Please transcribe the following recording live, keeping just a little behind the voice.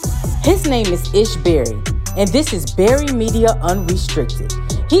His name is Ish Berry, and this is Berry Media Unrestricted.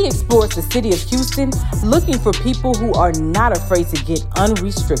 He explores the city of Houston looking for people who are not afraid to get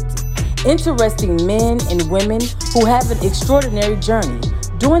unrestricted. Interesting men and women who have an extraordinary journey,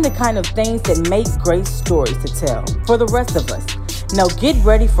 doing the kind of things that make great stories to tell for the rest of us. Now get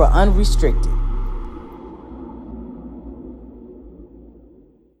ready for Unrestricted.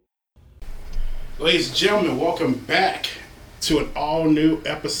 Ladies and gentlemen, welcome back to an all-new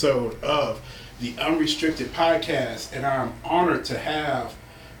episode of the Unrestricted Podcast, and I'm honored to have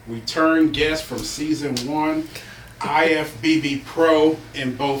return guest from season 1, IFBB Pro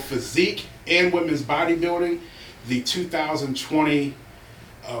in both physique and women's bodybuilding, the 2020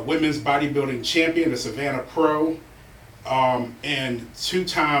 women's bodybuilding champion, the Savannah Pro, and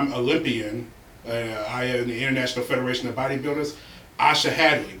two-time Olympian in the International Federation of Bodybuilders, Asha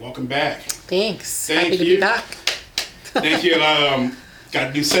Hadley. Welcome back. Thanks. Thank Happy to you. be back. Thank you. Got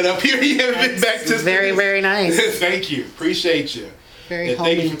a new setup here. You haven't been back to very, very nice. Thank you. Appreciate you. Very and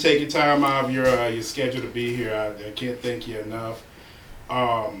thank you for taking time out of your schedule to be here. I can't thank you enough.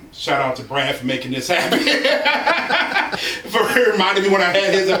 Shout out to Brad for making this happen. For reminding me when I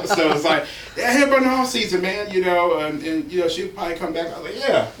had his episode. It's like, yeah, here in the off season, man. And she'll probably come back. I was like,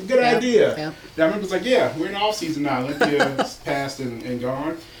 yeah, good idea. Yeah. And I remember it's like, yeah, we're in the off season now. Olympia's passed and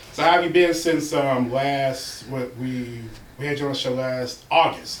gone. So how have you been since we had you on the show last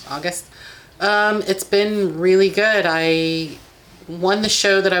August? It's been really good. I won the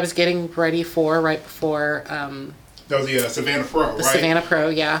show that I was getting ready for right before. That was the Savannah Pro, the right? Savannah Pro,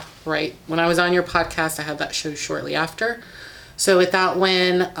 yeah, right. When I was on your podcast, I had that show shortly after. So with that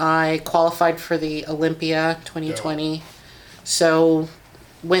win, I qualified for the Olympia 2020. Yeah. So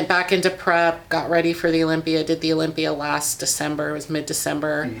went back into prep, got ready for the Olympia, did the Olympia last December. It was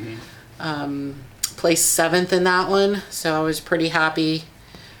mid-December. Mm-hmm. Placed 7th in that one, so I was pretty happy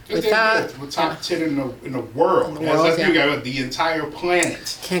with that. We're top 10 in the world. You got the entire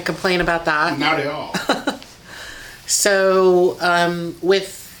planet. Can't complain about that. Not at all. So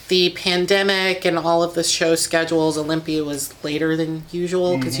with the pandemic and all of the show schedules, Olympia was later than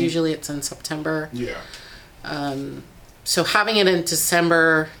usual because usually it's in September. Yeah. So having it in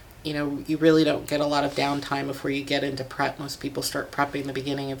December, you really don't get a lot of downtime before you get into prep. Most people start prepping the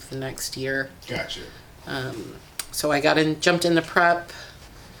beginning of the next year. Gotcha. So I jumped into prep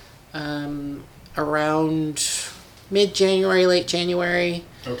around mid-January, late January.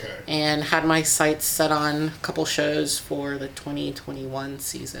 Okay. And had my sights set on a couple shows for the 2021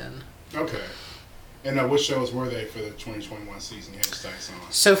 season. Okay. And what shows were they for the 2021 season you had your sights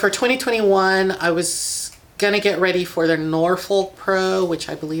on? So for 2021, I was going to get ready for the Norfolk Pro, which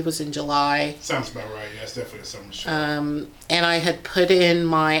I believe was in July. Sounds about right. Yeah, it's definitely a summer show. And I had put in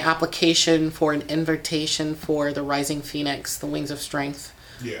my application for an invitation for the Rising Phoenix, the Wings of Strength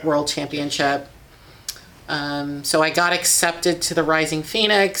World Championship. So I got accepted to the Rising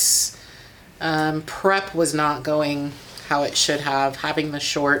Phoenix. Prep was not going how it should have. Having the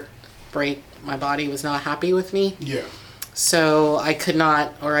short break, my body was not happy with me. Yeah. So I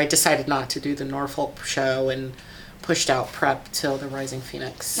decided not to do the Norfolk show and pushed out prep till the Rising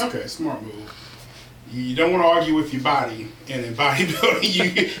Phoenix. Okay, smart move. You don't want to argue with your body, and in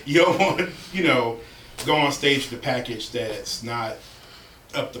bodybuilding, you don't want to, go on stage with a package that's not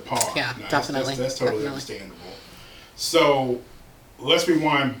up to par. Yeah, definitely. That's totally understandable. So let's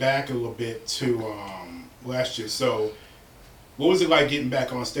rewind back a little bit to last year. So what was it like getting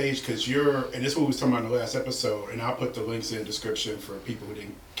back on stage? Because and this is what we was talking about in the last episode, and I'll put the links in the description for people who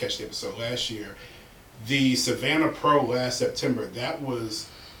didn't catch the episode last year. The Savannah Pro last September, that was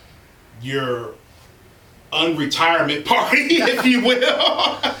your unretirement party, if you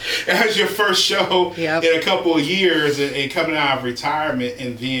will. It was your first show in a couple of years and coming out of retirement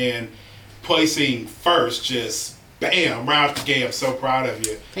and then placing first, just bam, right off the gate. I'm so proud of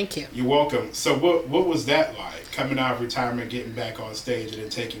you. Thank you. You're welcome. So what was that like, coming out of retirement, getting back on stage and then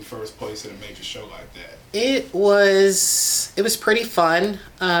taking first place in a major show like that? It was pretty fun.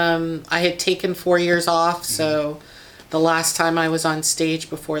 I had taken 4 years off, so the last time I was on stage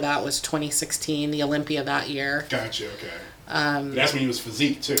before that was 2016, the Olympia that year. Gotcha, okay. That's when you was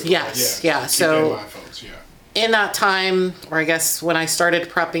physique too. Yes, right? yeah. So that in mind, folks. in that time, or I guess when I started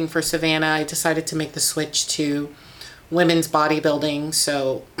prepping for Savannah, I decided to make the switch to women's bodybuilding.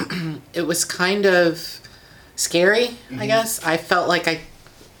 So it was kind of scary, I guess. I felt like I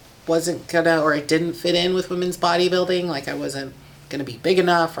wasn't gonna, or I didn't fit in with women's bodybuilding. Like I wasn't gonna be big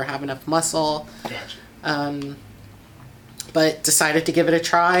enough or have enough muscle. Gotcha. But decided to give it a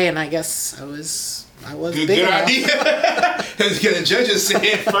try, and I guess I was good big enough. idea. The judges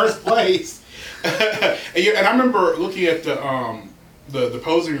said first place. And I remember looking at the the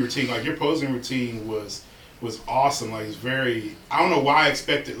posing routine, like your posing routine was awesome. Like it's very, I don't know why I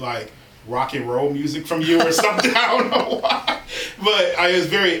expected like rock and roll music from you or something. I don't know why, but it was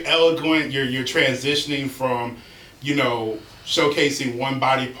very eloquent. You're transitioning from, you know, showcasing one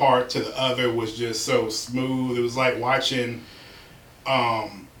body part to the other was just so smooth. It was like watching, I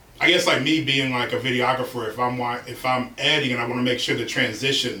guess like me being like a videographer, if I'm editing and I want to make sure the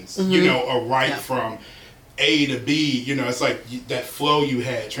transitions, you know, are right from A to B, you know, it's like that flow you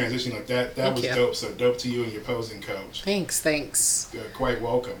had transitioning like that. That was dope. So dope to you and your posing coach. Thanks. Quite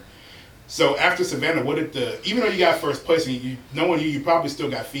welcome. So after Savannah, what did even though you got first place, and knowing you probably still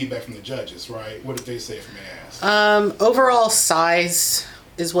got feedback from the judges, right? What did they say from the ass? Overall size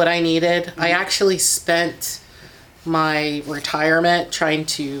is what I needed. I actually spent my retirement trying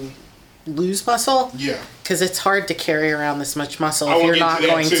to lose muscle. Yeah. Because it's hard to carry around this much muscle if you're not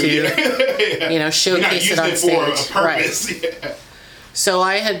going to, you know, showcase it on stage. For a purpose. Right. Yeah. So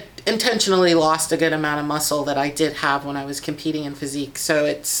I had intentionally lost a good amount of muscle that I did have when I was competing in physique. So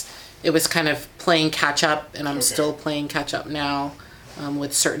it was kind of playing catch up, and I'm still playing catch up now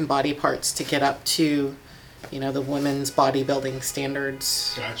with certain body parts to get up to, you know, the women's bodybuilding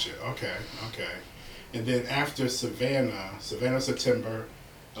standards. Gotcha. Okay. And then after Savannah, September,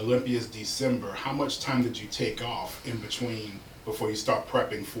 Olympia's December, how much time did you take off in between before you start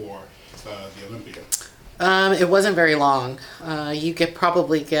prepping for the Olympia? It wasn't very long. You could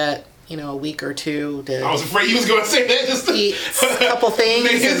probably get, you know, a week or two to... I was afraid you was going to say that. Just eat a couple things,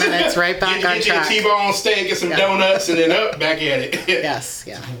 and then it's right back on track. Get your T-bone steak, get some donuts, and then back at it. Yes,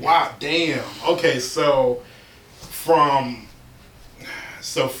 yeah. Wow, damn. Okay, so from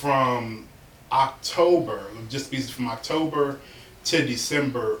October, from October to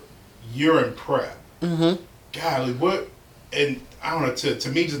December, you're in prep. Mm-hmm. Golly, what? And I don't know. To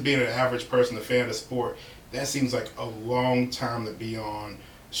me, just being an average person, a fan of sport, that seems like a long time to be on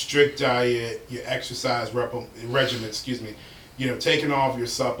strict diet, your exercise regimen. Excuse me. You know, taking off your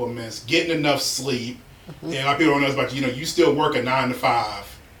supplements, getting enough sleep. Mm-hmm. And a lot of people don't know about you still work a 9 to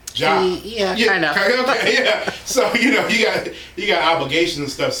 5 job. Yeah, kind of. Okay, yeah. So you know, you got obligations and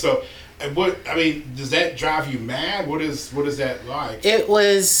stuff. So. Does that drive you mad? What is that like?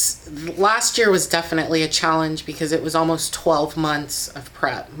 Last year was definitely a challenge because it was almost 12 months of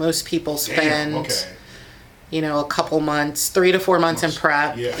prep. Most people spend, you know, a couple months, 3 to 4 months in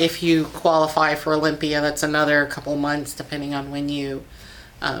prep. Yeah. If you qualify for Olympia, that's another couple months depending on when you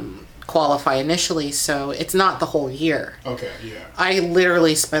qualify initially. So it's not the whole year. Okay, yeah. I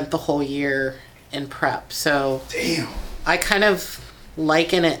literally spent the whole year in prep. So damn. I kind of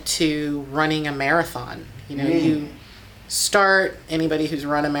liken it to running a marathon. You know, you start, anybody who's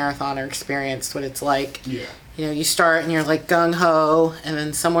run a marathon or experienced what it's like. Yeah. You know, you start and you're like gung-ho, and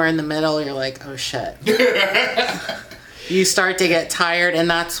then somewhere in the middle you're like, oh shit. You start to get tired, and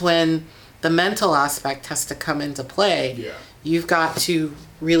that's when the mental aspect has to come into play. Yeah. You've got to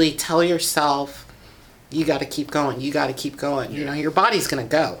really tell yourself, you got to keep going. You got to keep going. Yeah. You know, your body's going to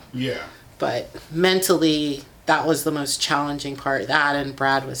go. Yeah. But mentally, that was the most challenging part. That, and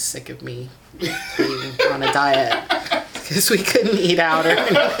Brad was sick of me being on a diet because we couldn't eat out or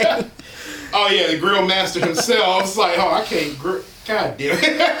anything. Oh yeah, the grill master himself. It's like, I can't grill. God damn it.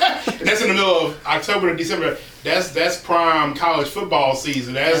 And that's in the middle of October to December. That's prime college football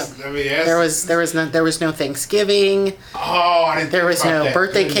season. There was no Thanksgiving. Oh, I didn't. There was no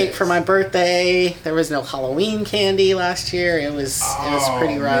birthday cake for my birthday. There was no Halloween candy last year. It was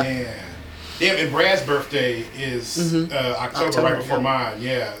pretty rough. Man. Yeah, and Brad's birthday is October, right before mine.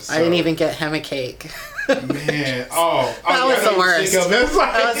 Yeah, so. I didn't even get him a cake. Man, that was the worst.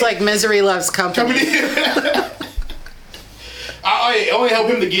 I was like, misery loves company. I only help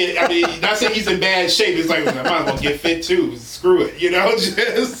him to get. Not saying he's in bad shape. It's like I might as well get fit too. Screw it,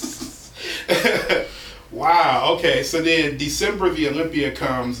 just. Wow. Okay, so then December the Olympia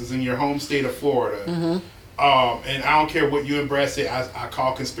comes. Is in your home state of Florida. Mm-hmm. And I don't care what you and Brad say, I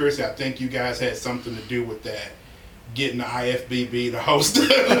call conspiracy. I think you guys had something to do with that. Getting the IFBB to host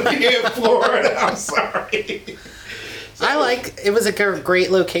in Florida. I'm sorry. So, it was a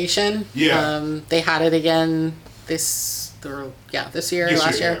great location. Yeah. They had it again last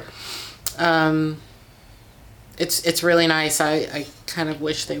year. Yeah. It's really nice. I kind of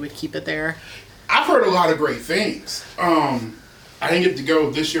wish they would keep it there. I've heard a lot of great things. I didn't get to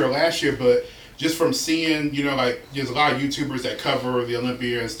go this year or last year, but just from seeing, there's a lot of YouTubers that cover the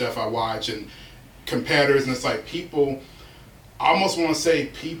Olympia and stuff I watch, and competitors, and it's like people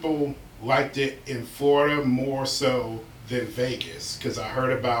liked it in Florida more so than Vegas, because I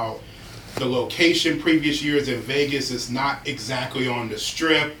heard about the location previous years in Vegas is not exactly on the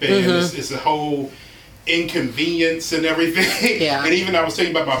strip, and it's a whole inconvenience and everything. Yeah. And even I was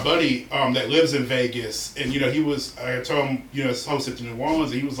telling about my buddy that lives in Vegas, and I told him, it's hosted to New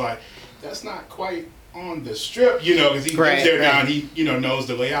Orleans, and he was like, that's not quite on the strip, because he lives there now, and he, knows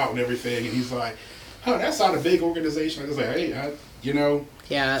the layout and everything, and he's like, oh, that's not a big organization. I was like, hey, yeah,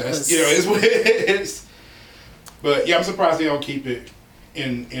 that's, it's what it is. But yeah, I'm surprised they don't keep it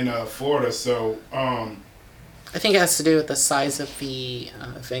in Florida. So I think it has to do with the size of the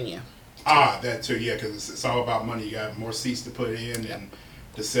venue. That too, yeah, because it's all about money. You got more seats to put in and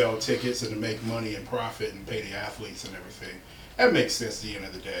to sell tickets and to make money and profit and pay the athletes and everything. That makes sense at the end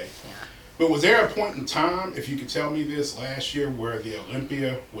of the day. Yeah. But was there a point in time, if you could tell me this, last year where the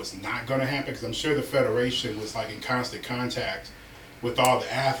Olympia was not going to happen? Because I'm sure the Federation was like in constant contact with all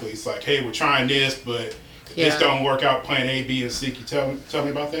the athletes, like, hey, we're trying this, but if this don't work out, plan A, B, and C. Can you tell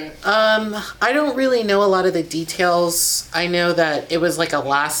me about that? I don't really know a lot of the details. I know that it was like a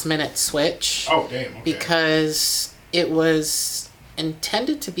last minute switch. Oh, damn. Okay. Because it was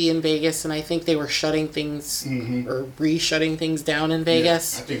intended to be in Vegas, and I think they were shutting things or re-shutting things down in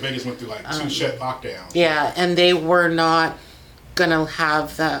Vegas. Yeah, I think Vegas went through like 2 shut lockdowns. Yeah, and they were not gonna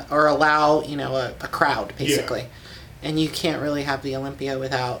have that or allow a crowd basically, and you can't really have the Olympia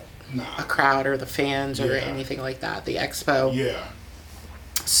without a crowd or the fans or anything like that. The expo. Yeah.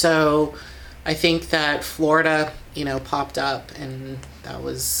 So, I think that Florida, popped up, and that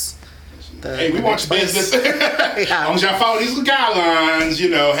was. Hey, we want your business. As long as y'all follow these guidelines,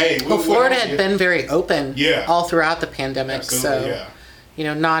 hey. Well, Florida had been very open all throughout the pandemic. Absolutely,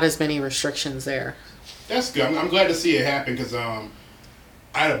 so, not as many restrictions there. That's good. I'm glad to see it happen because I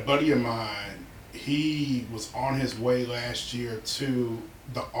had a buddy of mine. He was on his way last year to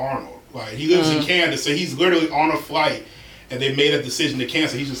the Arnold. Like, he lives in Canada, so he's literally on a flight. And they made a decision to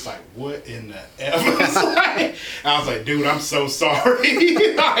cancel. He's just like, what in the F? I was like, dude, I'm so sorry.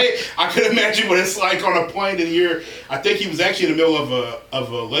 I could imagine what it's like on a plane. And I think he was actually in the middle of a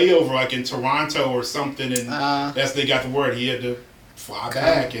layover, like in Toronto or something. And that's they got the word. He had to fly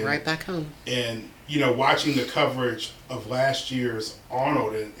back. And, right back home. And, watching the coverage of last year's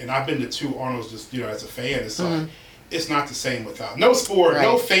Arnold, and I've been to 2 Arnolds just, as a fan, it's like, it's not the same without no sport.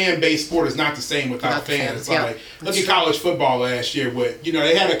 No fan-based sport is not the same without fans. It's like look at college football last year. With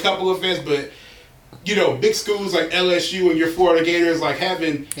they had a couple of fans, but big schools like LSU and your Florida Gators like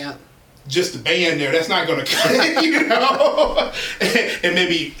having just the band there. That's not going to cut it, and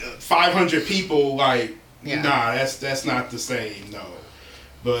maybe 500 people. Like nah, that's not the same. No,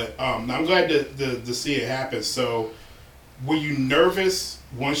 but I'm glad to see it happen. So, were you nervous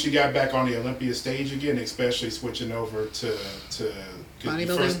once you got back on the Olympia stage again, especially switching over to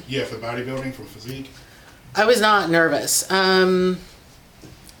bodybuilding? For bodybuilding from physique? I was not nervous.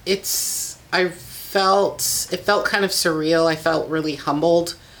 It felt kind of surreal. I felt really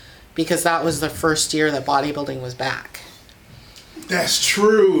humbled because that was the first year that bodybuilding was back. That's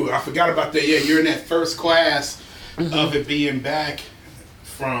true. I forgot about that. Yeah, you're in that first class of it being back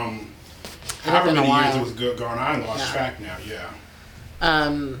from however many years it was going on. I lost track now. Yeah.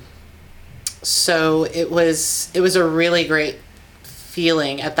 So it was a really great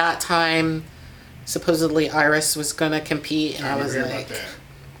feeling. At that time, supposedly Iris was going to compete, and I was like,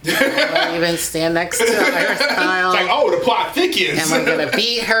 I don't even stand next to Iris Kyle. It's like, the plot thickens. Am I going to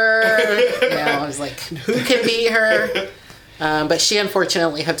beat her? I was like, who can beat her? But she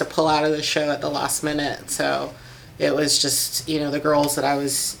unfortunately had to pull out of the show at the last minute, so it was just, the girls that I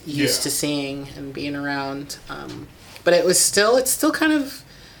was used to seeing and being around. But it's still kind of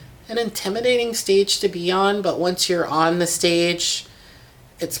an intimidating stage to be on, but once you're on the stage,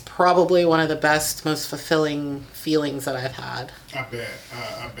 it's probably one of the best, most fulfilling feelings that I've had. I bet.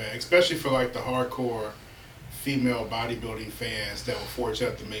 Especially for like the hardcore female bodybuilding fans that were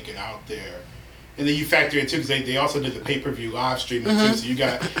fortunate to make it out there. And then you factor in too, because they also did the pay-per-view live streaming too, so you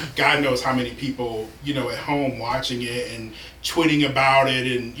got God knows how many people at home watching it and tweeting about it,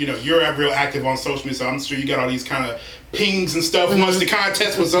 and you're real active on social media, so I'm sure you got all these kind of pings and stuff once the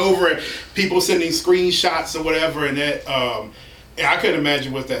contest was over, and people sending screenshots or whatever, and that I couldn't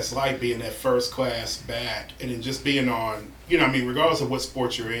imagine what that's like being that first class back, and then just being on regardless of what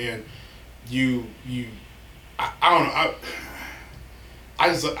sport you're in, I don't know.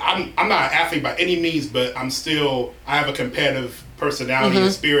 I'm not an athlete by any means, but I have a competitive personality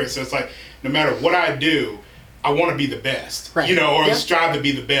and spirit. So it's like, no matter what I do, I want to be the best, right. Or strive to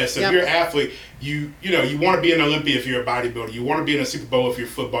be the best. So if you're an athlete, you want to be an Olympia if you're a bodybuilder. You want to be in a Super Bowl if you're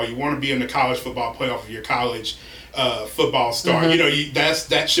football. You want to be in the college football playoff if you're college football star.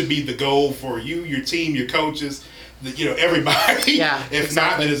 That should be the goal for you, your team, your coaches, everybody. Yeah, if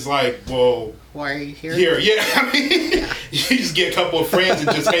not, then it's like, well, why are you here? You just get a couple of friends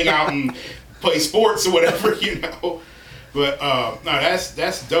and just hang out and play sports or whatever, you know. But no,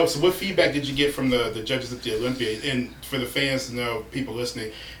 that's dope. So what feedback did you get from the judges at the Olympia? And for the fans to know, people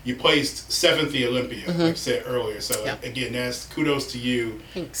listening, you placed 7th at the Olympia, like you said earlier. So again, that's kudos to you.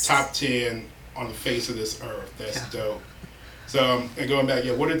 Thanks. Top 10 on the face of this earth. That's dope. So and going back,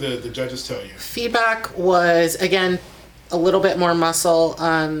 what did the judges tell you? Feedback was, again, a little bit more muscle.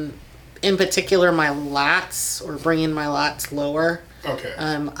 In particular, my lats, or bringing my lats lower. Okay.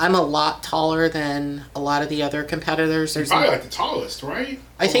 I'm a lot taller than a lot of the other competitors. You're probably like the tallest, right?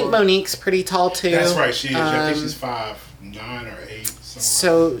 I think Monique's pretty tall too. That's right, she is. I think she's 5'9" or 8.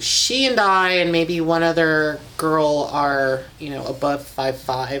 So she and I and maybe one other girl are, above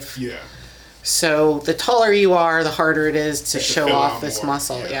 5'5". Yeah. So the taller you are, the harder it is to show off this more.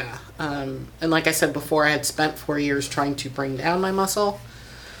 muscle. Yeah. And like I said before, I had spent 4 years trying to bring down my muscle.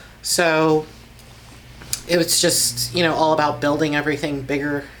 So it was just, all about building everything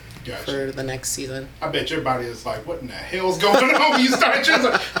bigger for the next season. I bet your body is like, what in the hell's going on? You start just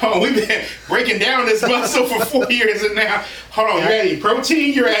like, we've been breaking down this muscle for 4 years, and now, hold on, you're adding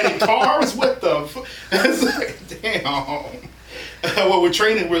protein, you're adding carbs, what the It's like, damn.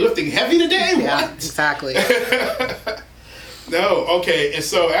 We're lifting heavy today? Yeah, what? Exactly. No, okay. And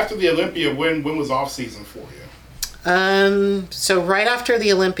so after the Olympia, when was off season for you? So right after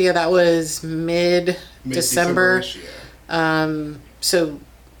the Olympia, that was mid-December. So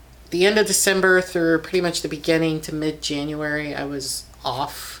the end of December through pretty much the beginning to mid-January, I was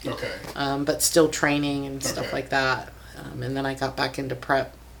off. Okay. But still training and stuff like that. And then I got back into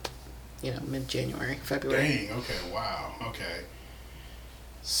prep, mid-January, February. Dang, okay, wow, okay.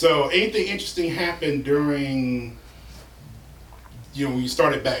 So anything interesting happened during, when you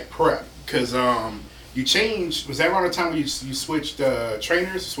started back prep? Because, you changed, was that around the time when you switched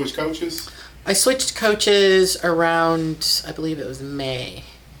trainers, switched coaches? I switched coaches around, I believe it was May.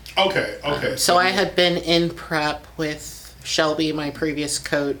 Okay. So I had been in prep with Shelby, my previous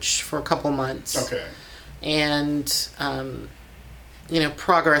coach, for a couple months. Okay. And,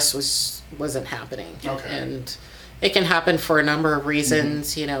 progress wasn't happening. Okay. And it can happen for a number of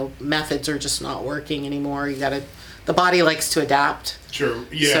reasons. Methods are just not working anymore. The body likes to adapt. True.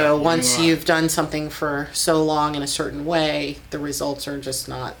 Yeah. So once you've done something for so long in a certain way, the results are just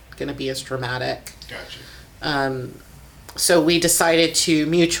not going to be as dramatic. Gotcha. So we decided to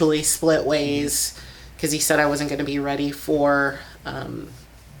mutually split ways because he said I wasn't going to be ready for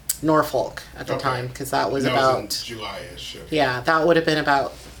Norfolk at the time, because that was about July-ish. Okay. Yeah, that would have been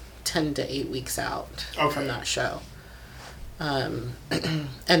about 10 to 8 weeks out from that show. And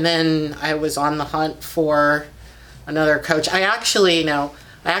then I was on the hunt for another coach. I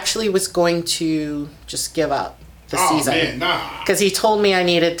actually was going to just give up the season. Man, nah. Because he told me I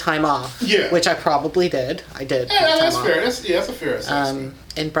needed time off. Yeah. Which I probably did. I did. Yeah, that's fair. That's a fair assessment.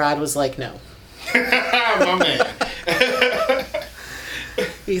 And Brad was like, no. My man.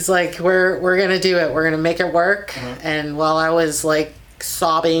 He's like, we're gonna do it. We're gonna make it work. And while I was like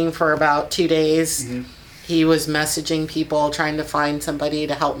sobbing for about 2 days, he was messaging people trying to find somebody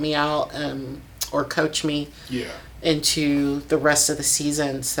to help me out or coach me into the rest of the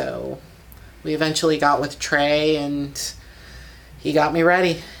season. So we eventually got with Trey, and he got me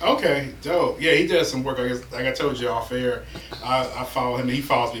ready. Okay, dope. Yeah, he does some work. Like I told you off air, I follow him. He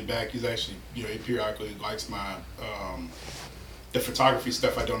follows me back. He's actually, he periodically likes my the photography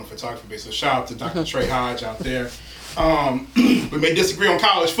stuff I do on the photography base. So shout out to Dr. Trey Hodge out there. We may disagree on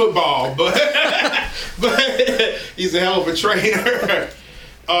college football, but he's a hell of a trainer.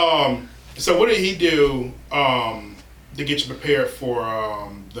 So what did he do to get you prepared for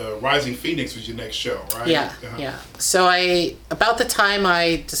the Rising Phoenix was your next show, right? Yeah, yeah. So about the time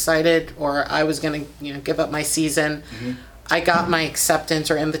I decided, or I was going to, give up my season, I got my acceptance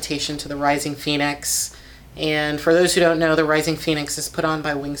or invitation to the Rising Phoenix. And for those who don't know, the Rising Phoenix is put on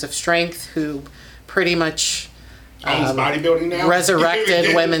by Wings of Strength, who pretty much bodybuilding now?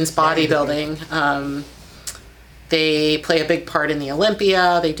 Resurrected women's bodybuilding. They play a big part in the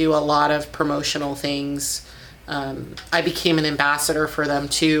Olympia. They do a lot of promotional things. I became an ambassador for them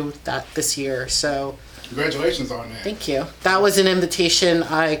too this year. So congratulations on that. Thank you. That was an invitation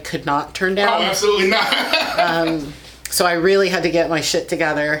I could not turn down. Oh, absolutely not. So I really had to get my shit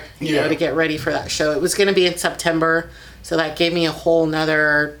together, to get ready for that show. It was going to be in September, so that gave me a whole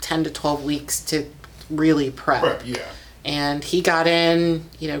nother 10 to 12 weeks to really prep. And he got in,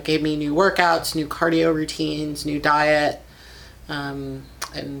 gave me new workouts, new cardio routines, new diet, and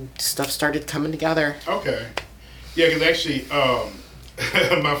stuff started coming together. Okay. Yeah, because actually,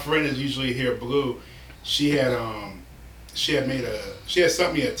 my friend is usually here, Blue. She had sent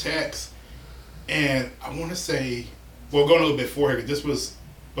me a text, and I want to say, well, going a little bit before here, because this was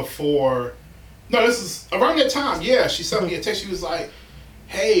before No, this is around that time. Yeah, she sent me a text. She was like,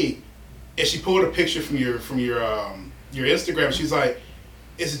 "Hey," and she pulled a picture from your Instagram. She's like,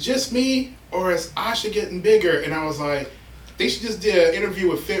 "Is it just me or is Asha getting bigger?" And I was like, "I think she just did an interview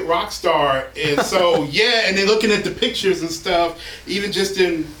with Fit Rockstar." And so yeah, and then looking at the pictures and stuff, even just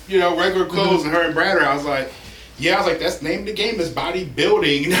in regular clothes and her and Brad, I was like. Yeah, I was like, that's the name of the game is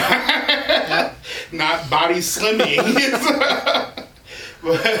bodybuilding, not body slimming.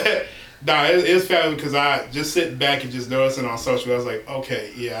 But no, it's fabulous because I just sitting back and just noticing on social. I was like,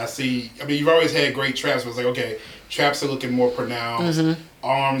 okay, yeah, I see. I mean, you've always had great traps. But I was like, okay, traps are looking more pronounced.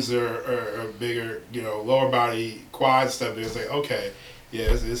 Arms are bigger. Lower body, quad stuff. It's like, okay, yeah,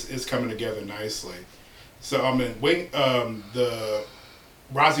 it's coming together nicely. So I mean, the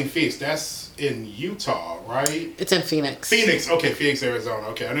Rising Phoenix, that's in Utah, right? It's in Phoenix. Phoenix, Arizona.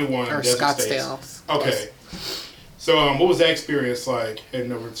 Okay, I knew one. Or Scottsdale. Okay. So, what was that experience like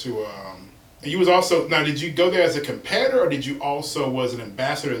heading over to? And you was also now. Did you go there as a competitor, or did you also was an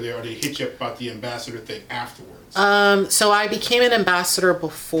ambassador there, or did they hit you up about the ambassador thing afterwards? So I became an ambassador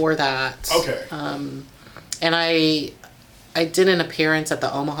before that. Okay. And I did an appearance at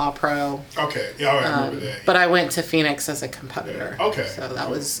the Omaha Pro. Okay, yeah, I remember that. But I went to Phoenix as a competitor. Yeah. Okay. So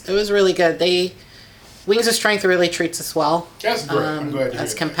it was really good. Wings of Strength really treats us well. That's great. I'm glad to hear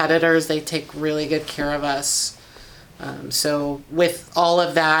as competitors, they take really good care of us. So with all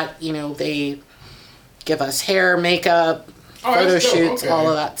of that, they give us hair, makeup, photo shoots, all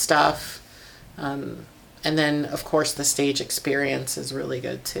of that stuff. And then, of course, the stage experience is really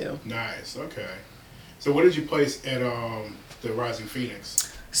good too. Nice. Okay. So what did you place at the Rising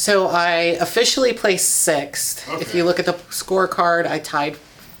Phoenix? So I officially placed 6th. Okay. If you look at the scorecard, I tied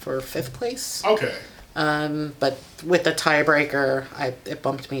for 5th place. Okay. But with the tiebreaker, it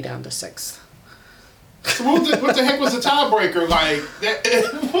bumped me down to 6th. So what the heck was the tiebreaker like?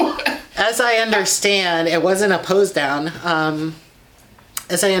 That, As I understand, it wasn't a pose down.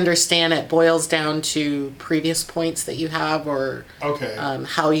 As I understand, it boils down to previous points that you have or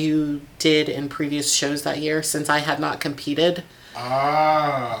how you did in previous shows that year. Since I had not competed,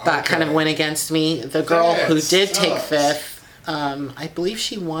 that kind of went against me. The girl who did take 5th, I believe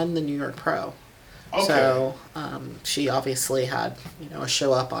she won the New York Pro. Okay. So she obviously had a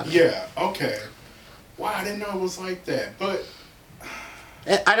show up on it. Yeah. Okay. Wow, I didn't know it was like that, but.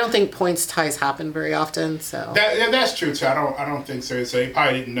 I don't think points ties happen very often, so that's true too. I don't think so. So they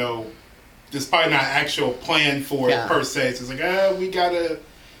probably didn't know. There's probably not actual plan for it per se. So it's like, we gotta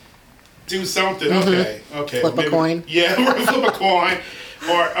do something. Okay. Flip a coin. Yeah, flip a coin,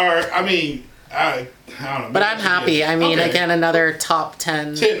 or I mean, I don't know. But I'm happy. I mean, again, another top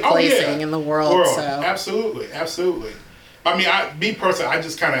 10 placing in the world. So absolutely. I mean, me personally, I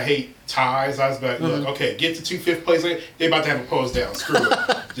just kind of hate ties. I was like, look, okay, get to 5th place. They about to have a pose down. Screw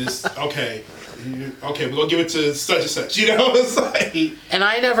it. Just, okay, we're going to give it to such and such. It's like... And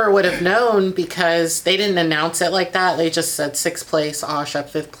I never would have known because they didn't announce it like that. They just said 6th place, Asha,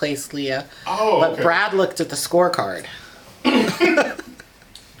 5th place, Leah. But Brad looked at the scorecard.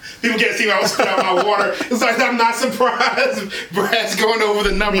 People can't see me. I was spitting out my water. It's like, I'm not surprised. Brad's going over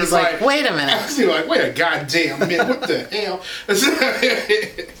the numbers. He's like, wait a minute. I was like, wait a goddamn minute. What the hell?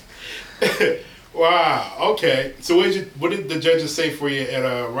 Wow. Okay. So what did the judges say for you at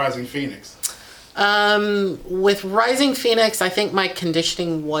Rising Phoenix? With Rising Phoenix, I think my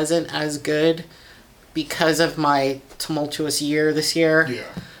conditioning wasn't as good because of my tumultuous year this year.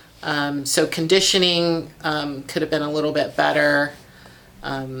 Yeah. So conditioning could have been a little bit better.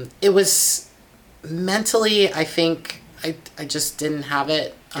 It was mentally, I think I just didn't have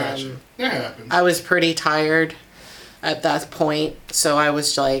it. Gotcha. That happens. I was pretty tired at that point, so I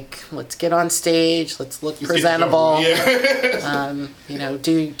was like, let's get on stage, let's look presentable. Do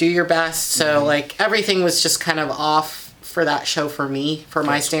your best. So like everything was just kind of off for that show for me, for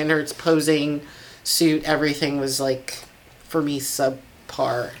my standards, posing, suit, everything was like for me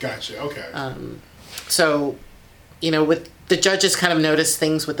subpar. Gotcha. Okay. So, with the judges kind of noticed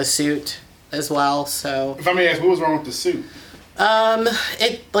things with the suit as well. So if I may ask, what was wrong with the suit?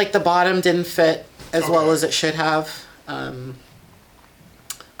 It like the bottom didn't fit as well as it should have. I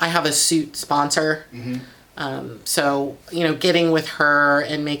have a suit sponsor. So, getting with her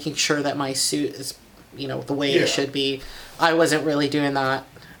and making sure that my suit is, the way it should be. I wasn't really doing that,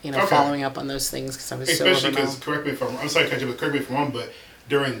 following up on those things because I was especially because, correct me if I'm wrong, but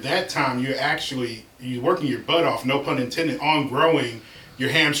during that time, you're working your butt off, no pun intended, on growing your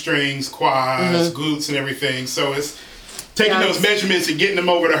hamstrings, quads, glutes, and everything. So it's taking those measurements and getting them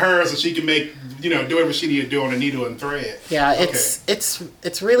over to her so she can make, do whatever she needs to do on a needle and thread. Yeah,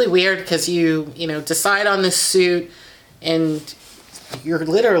 it's really weird because you decide on this suit and you're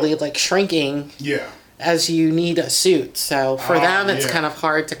literally like shrinking. Yeah. As you need a suit. So for them, it's yeah. kind of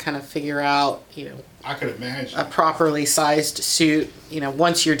hard to kind of figure out, I could imagine a properly sized suit,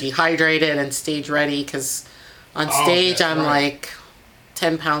 once you're dehydrated and stage ready, because on stage I'm like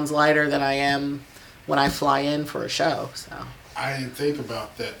 10 pounds lighter than I am when I fly in for a show. So I didn't think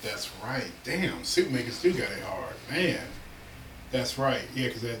about that. That's right. Damn, suit makers do got it hard, man. That's right.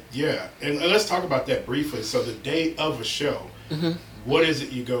 Yeah, and let's talk about that briefly. So the day of a show, what is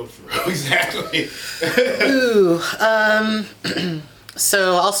it you go through exactly? Ooh,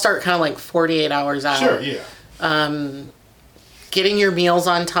 so I'll start kind of like 48 hours out. Sure, yeah. Getting your meals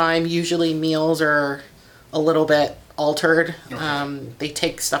on time. Usually meals are a little bit altered. Okay. They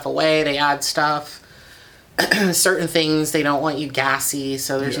take stuff away. They add stuff. Certain things they don't want you gassy,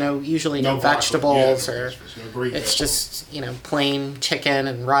 so there's usually no vegetables or it's just plain chicken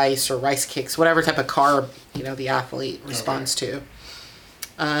and rice or rice cakes, whatever type of carb the athlete responds to.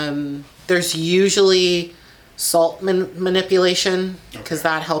 There's usually salt manipulation because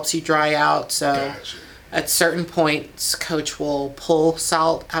that helps you dry out. So at certain points, coach will pull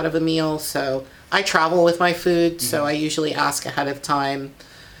salt out of a meal. So I travel with my food, so I usually ask ahead of time,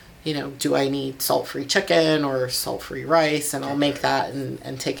 do I need salt-free chicken or salt-free rice? And I'll make that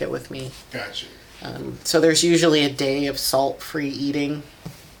and take it with me. Gotcha. So there's usually a day of salt-free eating.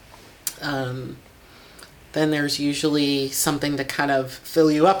 Then there's usually something to kind of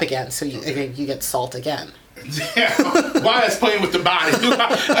fill you up again. So you get salt again. Yeah. Why is playing with the body?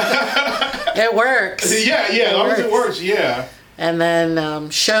 It works. Yeah. As long as it works, yeah. And then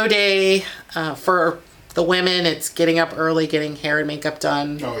show day, for the women, it's getting up early, getting hair and makeup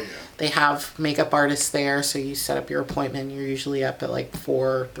done. Oh, yeah. They have makeup artists there, so you set up your appointment. You're usually up at like 3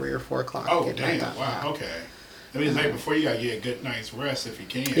 or 4 o'clock. Oh, damn. Wow, okay. That means the night before you got to get a good night's rest if you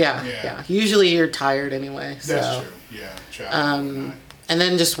can. Yeah. Usually you're tired anyway. That's true. Yeah. And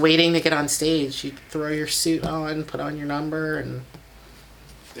then just waiting to get on stage. You throw your suit on, put on your number, and...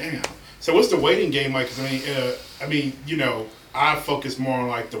 Damn. So what's the waiting game like? 'Cause I focus more on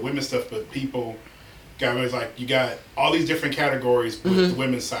like the women's stuff, but people got like you got all these different categories with the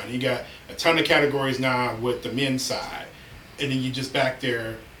women's side. You got a ton of categories now with the men's side, and then you just back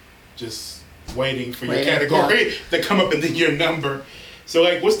there, just waiting for your category to come up and then your number. So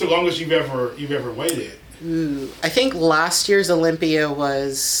like, what's the longest you've ever waited? I think last year's Olympia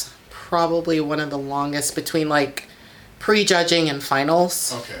was probably one of the longest between like pre-judging and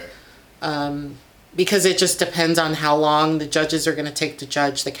finals. Okay. Because it just depends on how long the judges are going to take to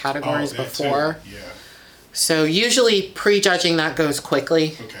judge the categories before. Yeah. So usually pre-judging that goes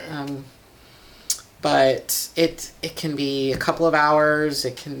quickly. Okay. But it can be a couple of hours.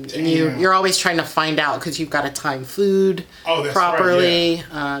 It can you're always trying to find out because you've got to time food properly.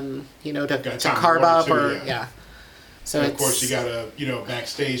 Right, yeah. To carb up So and of course you gotta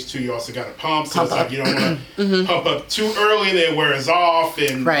backstage too. You also gotta pump. So it's like you don't want to pump up too early, then it wears off,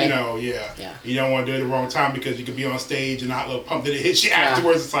 and you don't want to do it at the wrong time because you could be on stage and not look pumped and it hits you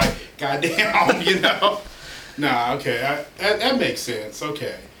afterwards. It's like goddamn, Nah, okay, that makes sense.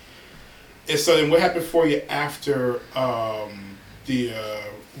 Okay. And so then what happened for you after the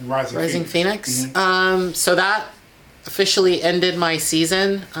Rising Phoenix? So that officially ended my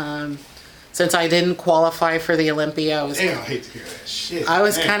season. Since I didn't qualify for the Olympia, I hate to hear that shit. I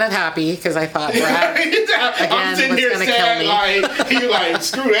was kind of happy because I thought Brad I'm sitting here was going to kill me. Like,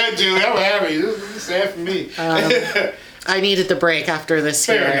 screw that dude. I'm happy. This is sad for me. I needed the break after this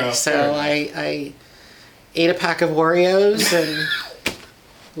year, enough. I ate a pack of Oreos and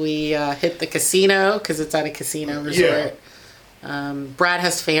we hit the casino because it's at a casino resort. Yeah. Brad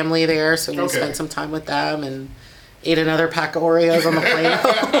has family there, so we spent some time with them and ate another pack of Oreos on the plane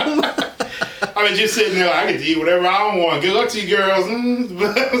home. I mean, just sitting there, I get to eat whatever I want. Good luck to you girls.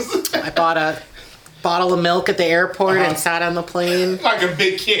 I bought a bottle of milk at the airport and sat on the plane. Like a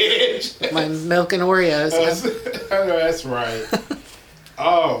big kid. My milk and Oreos. That's right.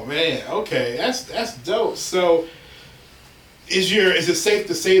 Oh, man. Okay. That's dope. So, is it safe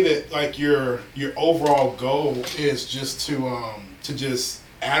to say that, like, your overall goal is just to just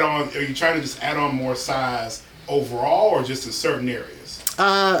add on, are you trying to just add on more size overall or just in certain areas?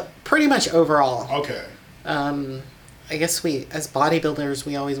 Pretty much overall. Okay. I guess we, as bodybuilders,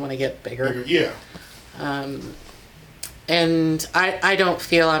 we always want to get bigger. Yeah. And I don't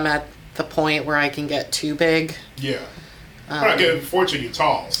feel I'm at the point where I can get too big. Yeah. Fortunately, you're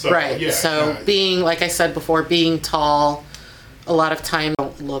tall. So, right. Yeah, so being, like I said before, being tall, a lot of time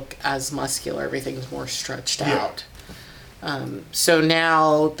don't look as muscular. Everything's more stretched out. So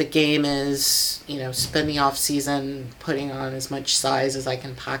now the game is, spend the off season putting on as much size as I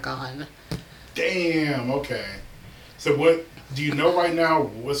can pack on. Damn. Okay. So what do you know right now?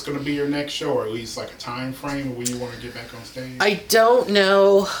 What's going to be your next show, or at least like a time frame when you want to get back on stage? I don't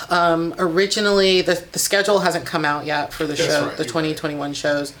know. Originally, the schedule hasn't come out yet for the show, right, the 2021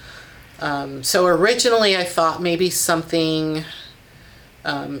 shows. So originally, I thought maybe something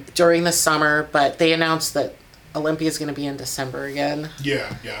during the summer, but they announced that Olympia is going to be in December again.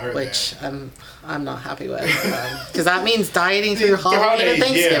 Yeah, I heard which that. I'm not happy with, because that means dieting through Halloween and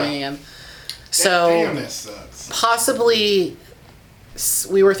Thanksgiving. Yeah. And so damn, that sucks. possibly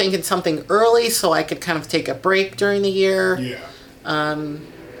we were thinking something early so I could kind of take a break during the year. Yeah.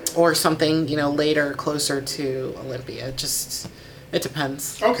 Or something, later, closer to Olympia. It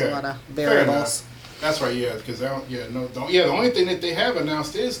depends. Okay. There's a lot of variables. That's right. Yeah, because the only thing that they have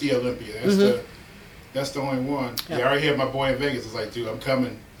announced is the Olympia. That's the only one. Yep. Yeah, I already had my boy in Vegas. It's like, dude, I'm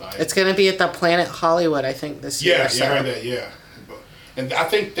coming. Like, It's going to be at the Planet Hollywood, I think, this year. yeah, so. I heard that. Yeah, and I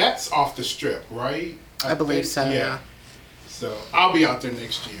think that's off the Strip, right? I believe so. Yeah. So I'll be out there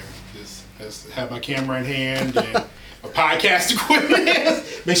next year. Just have my camera in hand and my podcast equipment.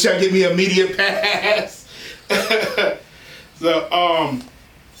 Make sure I get me a media pass. So,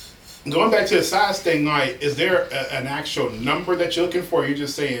 going back to the size thing, like, is there an actual number that you're looking for? Or you're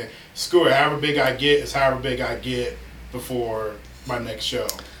just saying, screw it, however big I get is however big I get before my next show?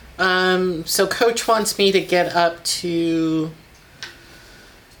 So Coach wants me to get up to,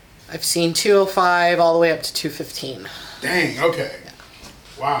 I've seen 205 all the way up to 215. Dang, okay. Yeah.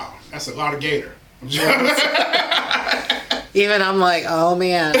 Wow, that's a lot of gator. Even I'm like, oh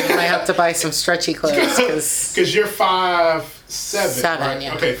man, I might have to buy some stretchy clothes. Because you're 5'7", right?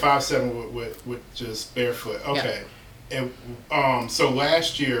 Yeah. Okay, 5'7" with just barefoot. Okay. Yeah. And so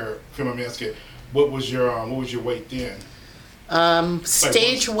last year, if you remember me asking, what was your weight then?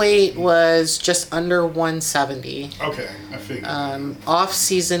 Stage weight was just under 170. Okay, I figured. Off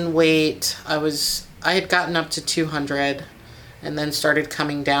season weight, I had gotten up to 200, and then started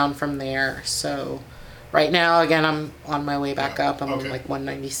coming down from there. So right now, again, I'm on my way back up. I'm like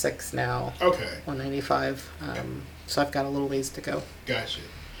 196 now. Okay. 195. So I've got a little ways to go. Gotcha.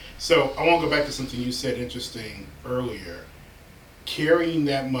 So I want to go back to something you said interesting earlier. Carrying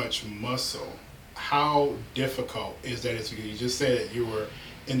that much muscle, how difficult is that? You just said that you were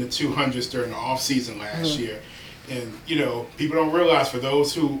in the 200s during the off season last year, and people don't realize, for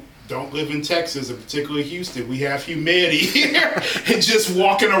those who don't live in Texas, and particularly Houston, we have humidity here, and just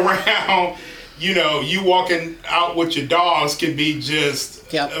walking around, you walking out with your dogs can be just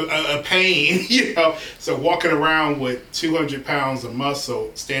a pain, So walking around with 200 pounds of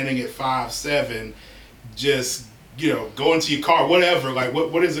muscle, standing at 5'7", just go into your car, whatever. Like,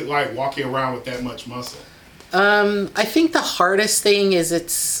 what is it like walking around with that much muscle? I think the hardest thing is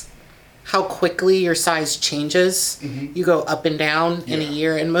it's how quickly your size changes. Mm-hmm. You go up and down in a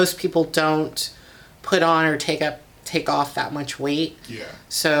year, and most people don't put on or take off that much weight. Yeah.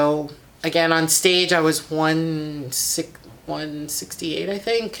 So again, on stage, I was 168, I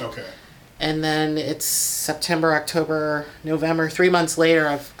think. Okay. And then it's September, October, November. 3 months later,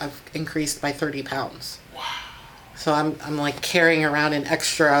 I've increased by 30 pounds. So I'm like carrying around an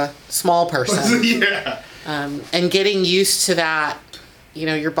extra small person. Yeah. And getting used to that,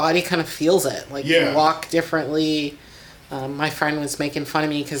 your body kind of feels it. Like you walk differently. My friend was making fun of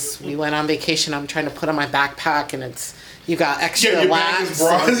me because we went on vacation. I'm trying to put on my backpack, and you got extra lats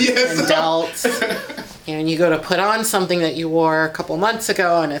and delts. And you go to put on something that you wore a couple months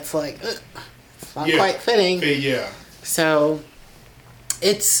ago, and it's like, it's not quite fitting. Yeah. So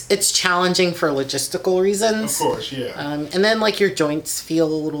it's challenging for logistical reasons. Of course, yeah. And then like your joints feel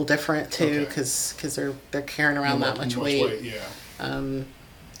a little different too, because they're carrying around that much weight. Yeah. And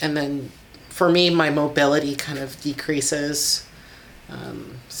then for me, my mobility kind of decreases.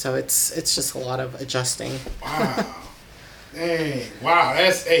 So it's just a lot of adjusting. Wow. Dang. Wow.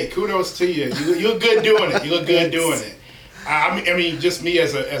 Kudos to you. You look good doing it. You look good doing it. I mean, just me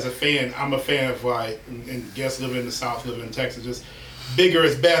as a fan, I'm a fan of, like, and guess living in the South, living in Texas, just bigger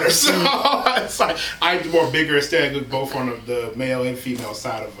is better. So it's like I'm more bigger instead, both on the male and female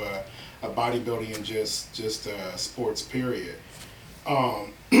side of bodybuilding and just sports period.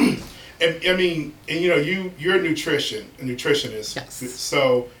 And I mean, and you're a nutritionist. Yes.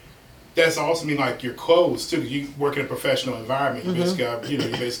 So that's also mean like your clothes too. You work in a professional environment. You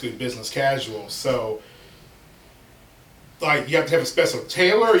you're basically business casual. So like you have to have a special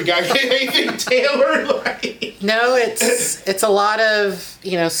tailor. You got to get anything tailored. Like no, it's a lot of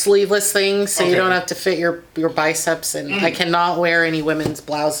sleeveless things, so you don't have to fit your biceps. And I cannot wear any women's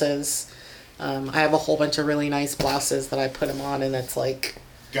blouses. I have a whole bunch of really nice blouses that I put them on, and it's like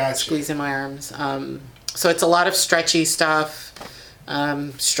squeezing my arms. So it's a lot of stretchy stuff.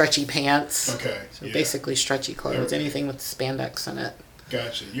 stretchy pants. Okay. So basically stretchy clothes, Yeah. anything with spandex in it.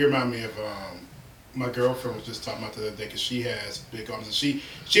 Gotcha. You remind me of my girlfriend was just talking about the other day because she has big arms and she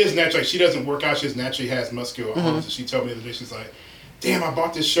has naturally, she doesn't work out, she just naturally has muscular arms, and she told me the other day, she's like, damn, I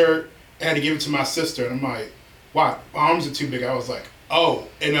bought this shirt, I had to give it to my sister, and I'm like, why? My arms are too big. I was like, oh,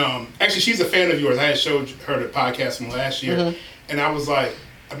 and actually she's a fan of yours. I had showed her the podcast from last year, and I was like,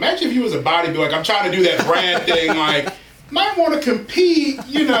 imagine if you was a bodybuilder, like I'm trying to do that brand thing, like, might want to compete,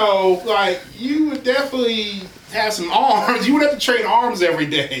 you know, like, you would definitely have some arms. You would have to train arms every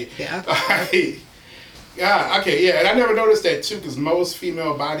day. Yeah. Like, yeah, okay, yeah. And I never noticed that, too, because most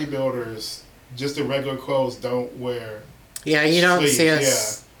female bodybuilders, just in regular clothes, don't wear Yeah, you don't sleeves. see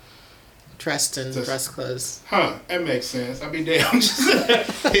us dressed in Just- dress clothes. Huh, that makes sense. I mean, damn,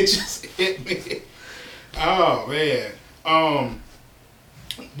 it just hit me. Oh, man.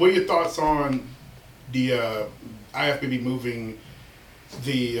 What are your thoughts on the IFBB moving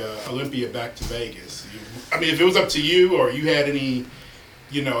the Olympia back to Vegas? I mean, if it was up to you, or you had any,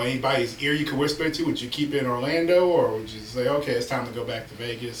 you know, anybody's ear you could whisper into, would you keep it in Orlando, or would you say, okay, it's time to go back to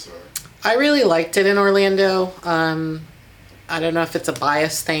Vegas? Or I really liked it in Orlando. I don't know if it's a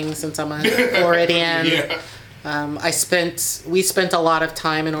bias thing since I'm a Floridian. Yeah. We spent a lot of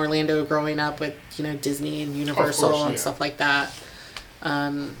time in Orlando growing up with, you know, Disney and Universal Of course, and yeah. stuff like that.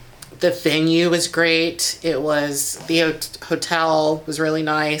 The venue was great. It was, the hotel was really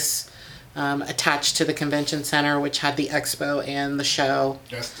nice, attached to the convention center, which had the expo and the show.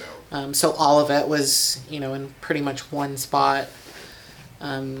 That's dope. So all of it was, you know, in pretty much one spot.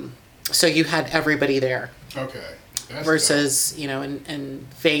 So you had everybody there. Okay. That's Versus, you know, in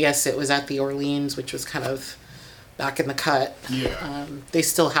Vegas, it was at the Orleans, which was kind of back in the cut. Yeah. They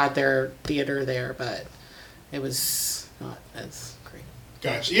still had their theater there, but it was not as great.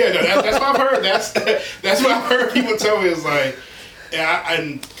 Gotcha. Yeah, no, that's what I've heard. That's what I've heard people tell me is like, yeah,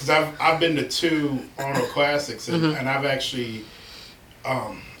 because I've been to 2 Arnold Classics, and I've actually,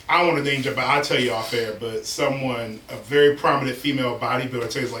 I don't want to name drop, but I'll tell you off air. But a very prominent female bodybuilder,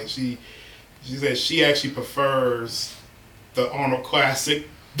 tells us like she said she actually prefers the Arnold Classic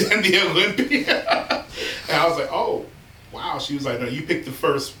than the Olympia, and I was like, oh. Wow, she was like, no, you picked the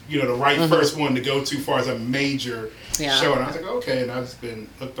first, you know, the right first one to go to as far as a major show. And I was like, okay, and I've just been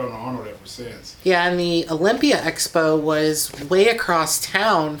hooked on Arnold ever since. Yeah, and the Olympia Expo was way across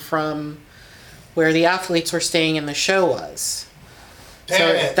town from where the athletes were staying and the show was.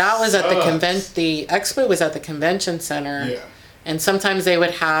 So that was at the expo was at the convention center. Yeah. And sometimes they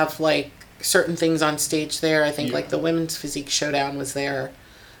would have like certain things on stage there. I think like the women's physique showdown was there.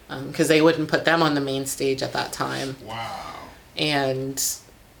 Because they wouldn't put them on the main stage at that time. Wow. And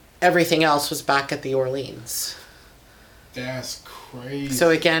everything else was back at the Orleans. That's crazy. So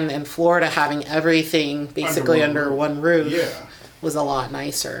again, in Florida, having everything basically under one roof was a lot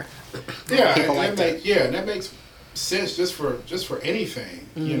nicer. Yeah, People liked it. Yeah, and that makes sense just for anything.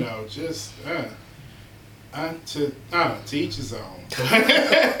 You know, just to each his own.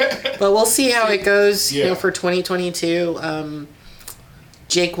 But we'll see how it goes. You know, for 2022.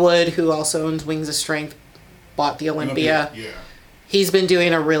 Jake Wood, who also owns Wings of Strength, bought the Olympia. Yeah. He's been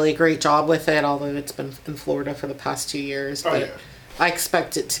doing a really great job with it, although it's been in Florida for the past 2 years. But I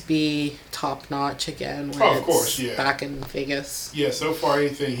expect it to be top notch again when of course, back in Vegas. Yeah, so far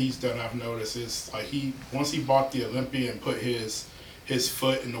anything he's done I've noticed is like once he bought the Olympia and put his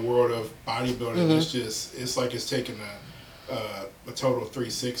foot in the world of bodybuilding, it's like it's taken a total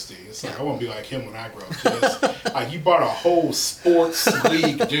 360. It's like I won't be like him when I grow up. Like you bought a whole sports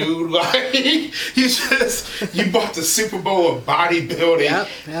league, dude. Like you bought the Super Bowl of bodybuilding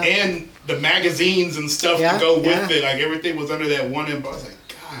and the magazines and stuff to go with it. Like everything was under that one umbrella. I was like,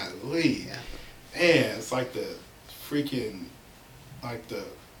 golly, man, it's like the freaking the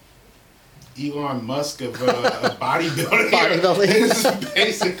Elon Musk of bodybuilding.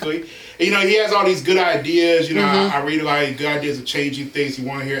 Basically. You know, he has all these good ideas. You know, I read about good ideas of changing things. He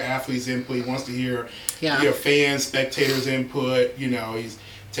wants to hear athletes' input. He wants to hear fans, spectators' input. You know, he's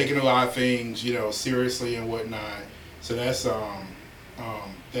taking a lot of things, you know, seriously and whatnot. So that's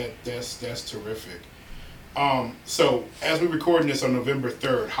that's terrific. So as we're recording this on November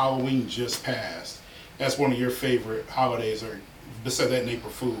 3rd, Halloween just passed. That's one of your favorite holidays, or besides that, and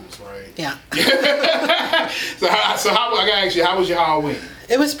April Fools, right? Yeah. So how I gotta ask you, how was your Halloween?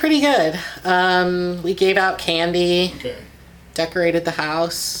 It was pretty good. We gave out candy. Okay. Decorated the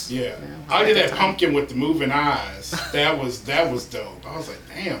house. Yeah. You know, I did that pumpkin with the moving eyes. That was dope. I was like,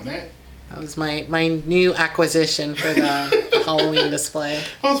 damn, that was my new acquisition for the Halloween display.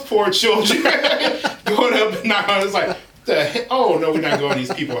 Those poor children going up and down. It's like, the heck? Oh no, we're not going to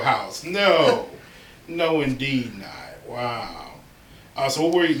these people's house. No, indeed not. Wow. So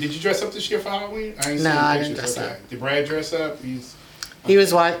what were you? Did you dress up this year for Halloween? I ain't No, seen I pictures. didn't dress up. Did Brad dress up? He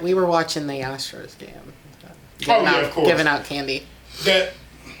was we were watching the Astros game. Of course. Giving out candy. That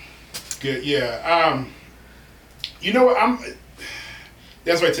good, yeah. You know what?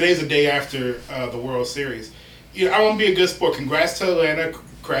 That's right. Today's the day after the World Series. I want to be a good sport. Congrats to Atlanta.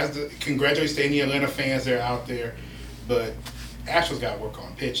 Congratulations to any Atlanta fans that are out there. But Astros got to work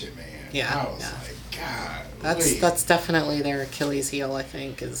on pitching, man. Yeah. I was like, God. That's definitely their Achilles heel, I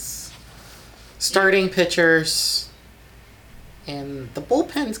think, is starting pitchers. And the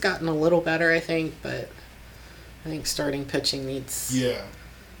bullpen's gotten a little better, I think, but I think starting pitching needs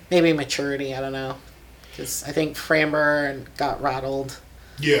maybe maturity. I don't know. Because I think Framber got rattled.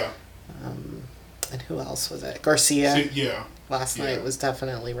 Yeah. And who else was it? Garcia. Last night was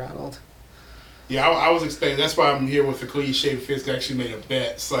definitely rattled. Yeah, I was expecting. That's why I'm here with the clean shaved fist. I actually made a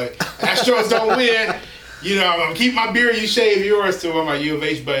bet. It's like, Astros don't win. I'm going to keep my beard, you shave yours, to one of my U of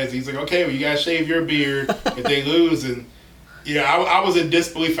H buddies. He's like, okay, well, you got to shave your beard if they lose. And, I was in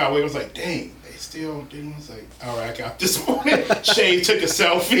disbelief. I was like, dang, they still didn't. I was like, all right, I got this one. Shave, took a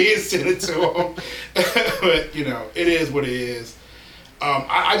selfie and sent it to him. But, it is what it is.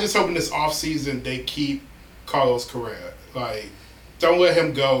 I just hope in this offseason they keep Carlos Correa. Like, don't let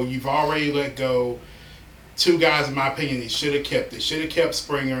him go. You've already let go 2 guys, in my opinion, they should have kept. They should have kept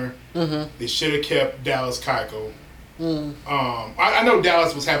Springer. Mm-hmm. They should have kept Dallas Keuchel. I know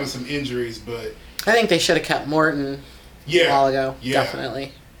Dallas was having some injuries, but I think they should have kept Morton a while ago. Yeah.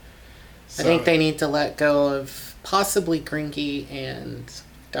 Definitely. So, I think they need to let go of possibly Greinke and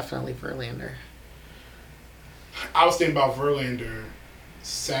definitely Verlander. I was thinking about Verlander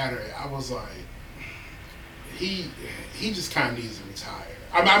Saturday. I was like, he just kind of needs to retire.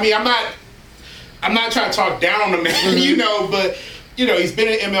 I mean, I'm not trying to talk down on the man, but he's been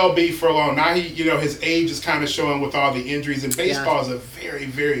in MLB for a long time. Now his age is kind of showing with all the injuries. And baseball is a very,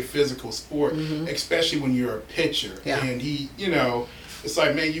 very physical sport, especially when you're a pitcher. Yeah. And he, it's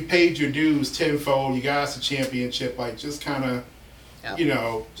like, man, you paid your dues tenfold. You got us a championship. Like, just kind of,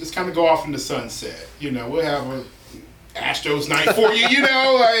 just kind of go off in the sunset. We'll have a Astros night for you.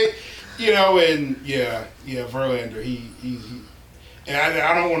 And Verlander, he and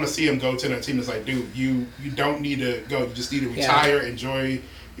I don't want to see him go to that team that's like, dude, you don't need to go. You just need to retire, enjoy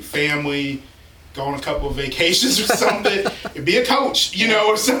your family, go on a couple of vacations or something, and be a coach,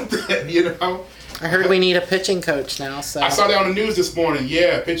 or something, I heard we need a pitching coach now. So I saw that on the news this morning.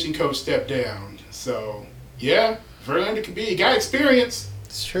 Yeah, pitching coach stepped down. So, Verlander could be. He got experience.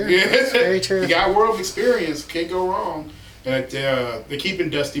 It's true. Yeah. It's very true. He got a world of experience. Can't go wrong. And they're keeping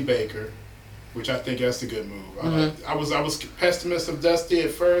Dusty Baker, which I think that's a good move. I was pessimistic of Dusty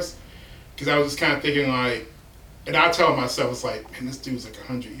at first because I was just kind of thinking like, and I tell myself, it's like, man, this dude's like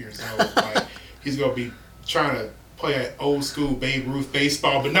 100 years old. Like, he's gonna be trying to play at old school Babe Ruth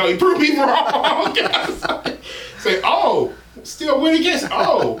baseball, but no, he proved me wrong. Still win against.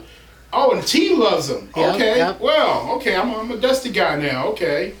 And the team loves him. Okay, well, okay, I'm a Dusty guy now.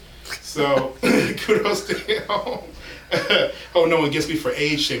 Okay, so kudos to him. No one gets me for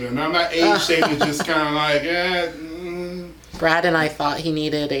age shaming. And I'm not age shaming, just kind of like, Brad and I thought he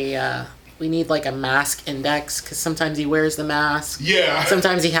needed we need like a mask index because sometimes he wears the mask. Yeah.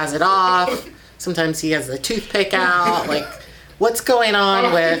 Sometimes he has it off. Sometimes he has the toothpick out. Like, what's going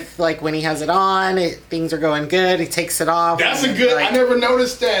on with, like, when he has it on, things are going good, he takes it off. That's a good, I never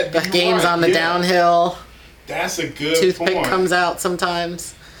noticed that. The game's on the downhill. That's a good toothpick comes out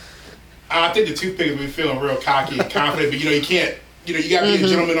sometimes. I think the toothpick is feeling real cocky and confident, but you can't. You got to be a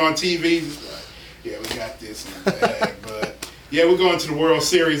gentleman on TV. Like, we got this in the bag. But we're going to the World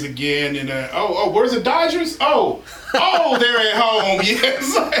Series again. And where's the Dodgers? They're at home.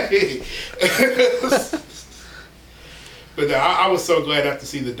 Yes. But I was so glad to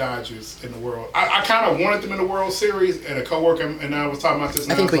see the Dodgers in the World. I kind of wanted them in the World Series, and a coworker and I was talking about this.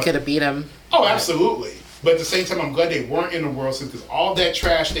 I think we could have beat them. Oh, absolutely. But at the same time, I'm glad they weren't in the World Series because all that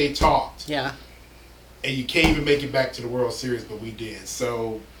trash they talked. Yeah. And you can't even make it back to the World Series, but we did.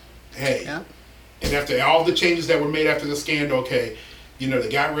 So, hey. Yeah. And after all the changes that were made after the scandal, they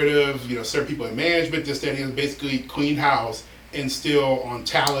got rid of, certain people in management, this, that, and basically clean house and still on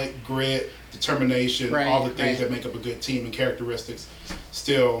talent, grit, determination, all the things that make up a good team and characteristics,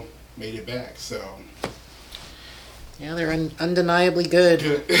 still made it back. So. Yeah, they're undeniably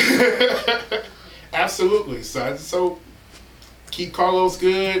good. Absolutely. So keep Carlos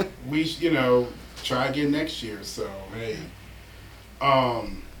good. We, try again next year. So, hey.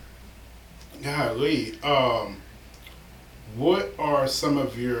 Golly. What are some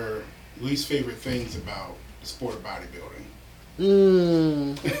of your least favorite things about the sport of bodybuilding?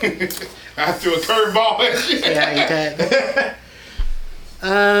 I threw a curveball at you. Yeah, you did.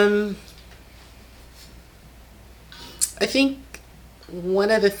 I think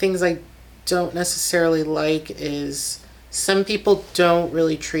one of the things I don't necessarily like is some people don't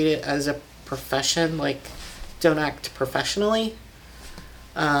really treat it as a profession, like don't act professionally.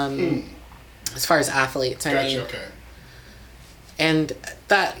 As far as athletes, I mean. Okay. And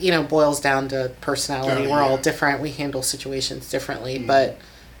that, boils down to personality. We're all different. We handle situations differently. But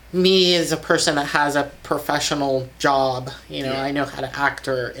me as a person that has a professional job, I know how to act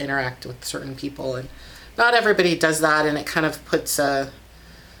or interact with certain people. And not everybody does that. And it kind of puts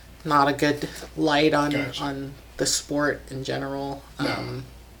not a good light on the sport in general. No.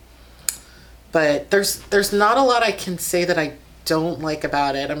 But there's not a lot I can say that I don't like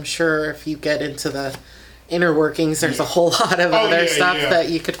about it. I'm sure if you get into the inner workings, there's a whole lot of other stuff that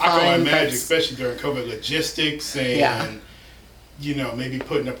you could find. I can imagine, especially during COVID, logistics and maybe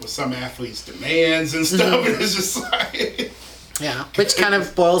putting up with some athletes' demands and stuff. And it's just like which kind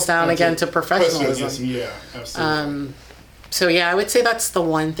of boils down again to professionalism. Yeah, absolutely. So I would say that's the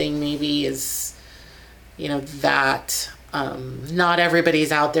one thing maybe is that not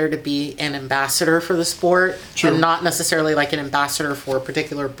everybody's out there to be an ambassador for the sport. True. And not necessarily like an ambassador for a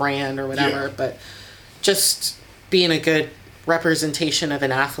particular brand or whatever, but just being a good representation of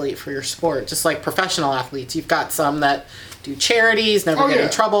an athlete for your sport. Just like professional athletes, you've got some that do charities, never get in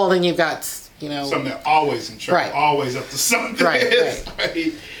trouble. Then you've got some that always in trouble, always up to something. Right.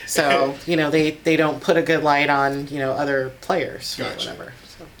 So they don't put a good light on other players or whatever.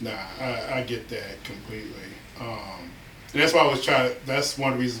 So. Nah, I get that completely. And that's why that's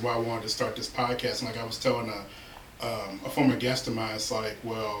one of the reasons why I wanted to start this podcast. And like I was telling a former guest of mine, it's like,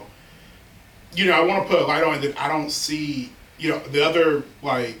 well, I want to put a light on it that I don't see, the other,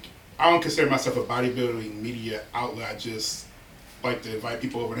 like, I don't consider myself a bodybuilding media outlet. I just like to invite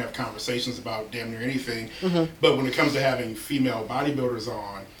people over and have conversations about damn near anything. But when it comes to having female bodybuilders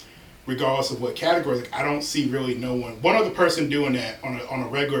on, regardless of what categories, like, I don't see really one other person doing that on a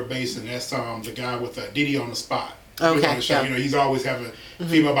regular basis, and that's the guy with Didi on the Spot. Okay. On the show. He's always having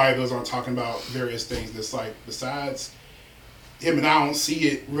female bodybuilders on talking about various things. That's like, besides him and I don't see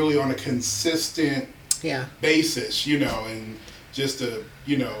it really on a consistent basis, and just to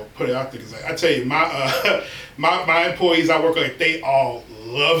put it out there, because I tell you, my employees I work with, like, they all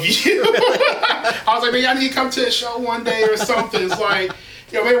love you. I was like, man, y'all need to come to a show one day or something. It's like,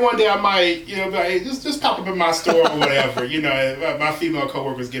 maybe one day I might, be like, hey, just pop up in my store or whatever. My female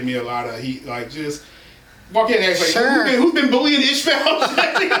coworkers give me a lot of heat, like, just walk in and ask, like, who's been bullying Ishmael?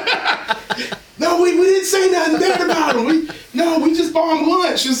 No, we didn't say nothing bad about him. We just bombed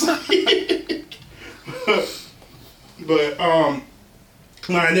lunch. It's like, but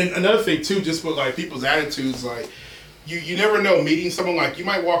and then another thing too, just with like people's attitudes, like you never know, meeting someone, like you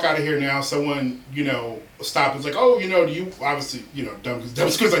might walk out of here now, someone stop and like, oh, do you obviously dumb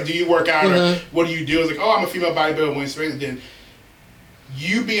because like, do you work out or what do you do? It's like, oh, I'm a female bodybuilder, wins race. Then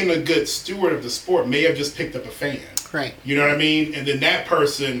you being a good steward of the sport may have just picked up a fan. Right. You know what I mean? And then that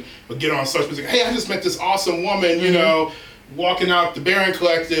person will get on social media, like, hey, I just met this awesome woman, walking out the Barron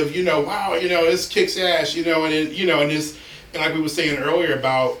Collective, wow, this kicks ass, and then, and this, and like we were saying earlier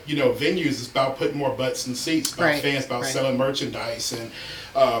about, venues, it's about putting more butts in seats, about fans, about selling merchandise, and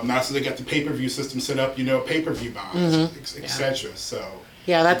now so they got the pay-per-view system set up, pay-per-view buys, etc. So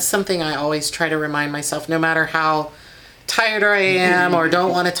that's something I always try to remind myself, no matter how tired I am or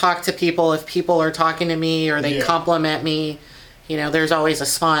don't want to talk to people, if people are talking to me or they compliment me, there's always a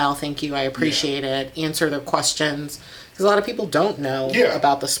smile, thank you, I appreciate it, answer their questions, because a lot of people don't know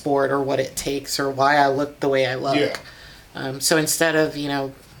about the sport or what it takes or why I look the way I look. So instead of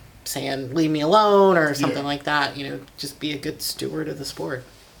saying leave me alone or something like that, just be a good steward of the sport.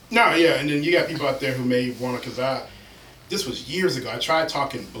 And then you got people out there who may want to, because this was years ago, I tried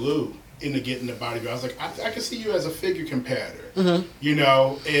talking Blue into getting the bodybuilding. I was like, I can see you as a figure competitor, and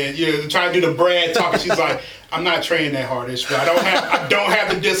trying to do the Brad talk. She's like, I'm not training that hard, but I don't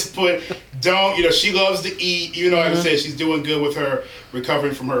have the discipline. She loves to eat. Like I said, she's doing good with her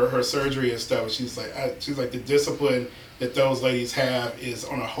recovering from her surgery and stuff. And she's like, the discipline that those ladies have is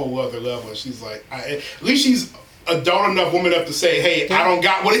on a whole other level. And she's like, at least she's adult enough, woman enough to say, hey, I don't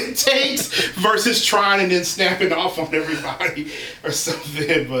got what it takes, versus trying and then snapping off on everybody or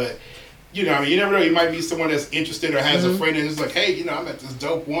something. But you never know. You might be someone that's interested or has a friend and is like, hey, I met this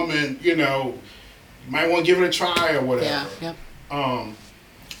dope woman. You might want to give it a try or whatever.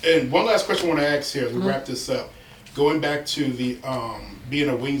 And one last question I want to ask here as we wrap this up. Going back to the being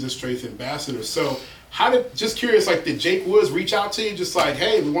a Wings of Strength ambassador. So, just curious, like, did Jake Woods reach out to you just like,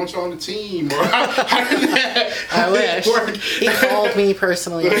 hey, we want you on the team? Or how did that I wish. work? He called me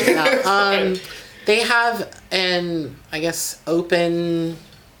personally. They have an, I guess, open,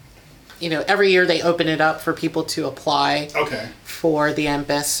 every year they open it up for people to apply for the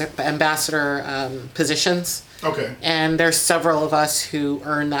ambassador positions. Okay. And there's several of us who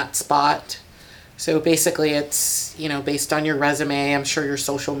earn that spot. So basically it's, based on your resume. I'm sure your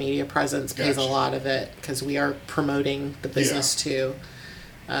social media presence pays a lot of it because we are promoting the business too.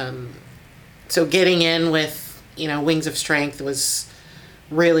 So getting in with, Wings of Strength was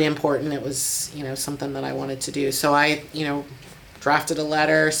really important. It was, something that I wanted to do. So I, drafted a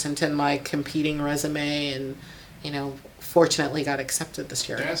letter, sent in my competing resume, and, fortunately got accepted this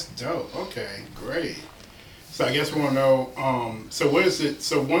year. That's dope. Okay, great. So I guess we want to know, so what is it,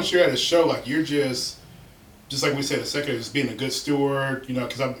 so once you're at a show, like you're just like we said a second ago, just being a good steward,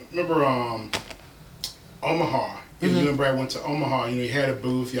 because I remember Omaha, you and Brad went to Omaha, you had a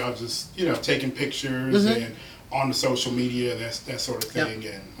booth, y'all just, taking pictures and on the social media, that sort of thing.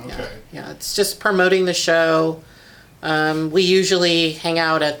 Yep. And okay. Yeah, it's just promoting the show. We usually hang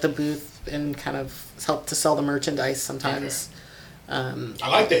out at the booth and kind of help to sell the merchandise sometimes. Okay. I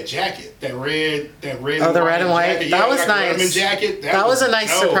like that jacket, that red. Oh, the red and white. Jacket. That was nice. Jacket. That was a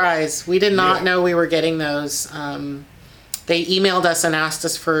nice surprise. We did not know we were getting those. They emailed us and asked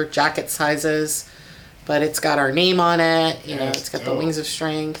us for jacket sizes, but it's got our name on it. It's got the Wings of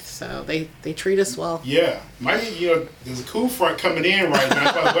Strength, so they treat us well. Yeah, there's a cool front coming in right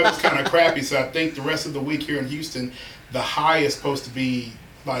now, but the weather's kind of crappy. So I think the rest of the week here in Houston, the high is supposed to be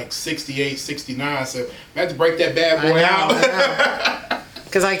like 68, 69. So I have to break that bad boy out.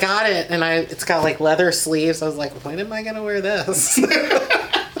 Because I got it, and it's got like leather sleeves. I was like, when am I gonna wear this?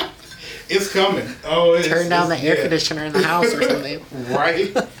 It's coming. Oh, turn down the air conditioner in the house or something.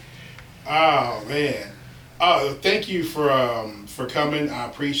 Right. Oh man. Thank you for coming. I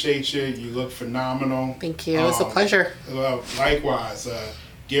appreciate you. You look phenomenal. Thank you. It was a pleasure. Well, likewise.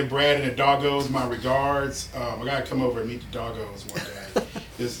 Give Brad and the doggos my regards. I gotta come over and meet the doggos one day.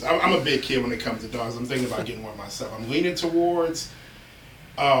 I'm a big kid when it comes to dogs. I'm thinking about getting one myself. I'm leaning towards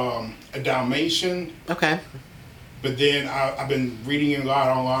a Dalmatian. Okay. But then I've been reading a lot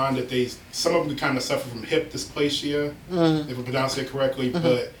online that some of them kind of suffer from hip dysplasia, if I pronounce it correctly.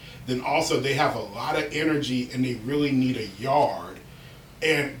 But then also they have a lot of energy and they really need a yard.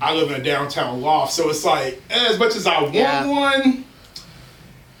 And I live in a downtown loft, so it's like, as much as I want one,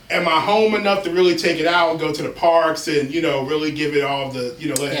 am I home enough to really take it out and go to the parks and, really give it all the,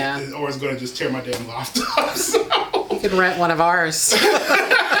 or it's going to just tear my damn loft up. So. You could rent one of ours.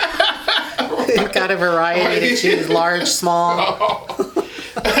 We've got a variety to choose, large, small.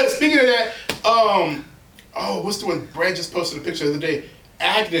 Speaking of that, what's the one? Brad just posted a picture the other day.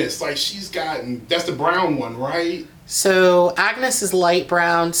 Agnes, that's the brown one, right? So Agnes is light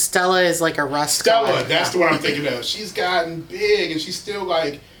brown. Stella is like a rust color. That's the one I'm thinking of. She's gotten big and she's still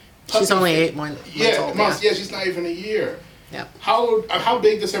like... She's only 8 months old. Yeah, she's not even a year. Yeah. How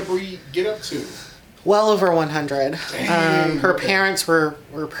big does her breed get up to? Well over 100. Dang. Her parents were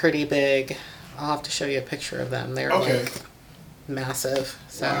pretty big. I'll have to show you a picture of them. They're like massive.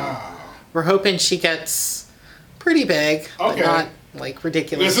 So we're hoping she gets pretty big, but not like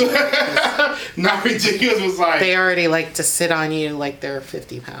ridiculous. Not ridiculous. It was like they already like to sit on you like they're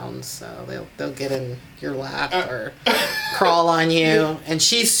 50 pounds, so they'll get in your lap or crawl on you. And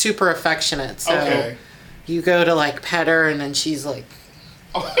she's super affectionate, so you go to like pet her, and then she's like,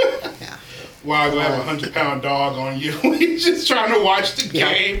 yeah. Wow, I have a 100-pound dog on you. You're just trying to watch the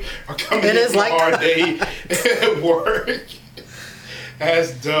game or coming in for a hard day at work.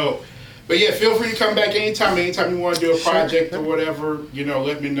 That's dope. But yeah, feel free to come back anytime you want to do a project or whatever,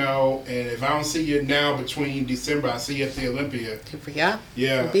 let me know. And if I don't see you now between December, I'll see you at the Olympia. Yeah.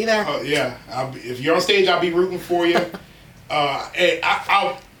 Yeah. We'll be there. Yeah. If you're on stage, I'll be rooting for you. Hey,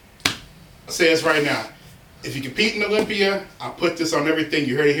 I'll say this right now. If you compete in Olympia, I'll put this on everything.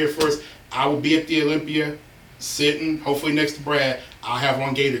 You heard it here first. I will be at the Olympia, sitting, hopefully next to Brad. I'll have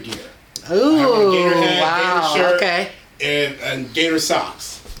on Gator gear. Ooh, Gator hat, wow, Gator shirt, okay. And Gator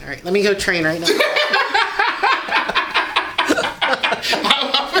socks. All right, let me go train right now.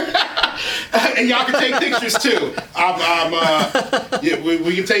 And y'all can take pictures too.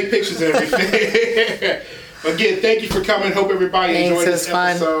 We can take pictures and everything. Again, thank you for coming. Hope everybody enjoyed this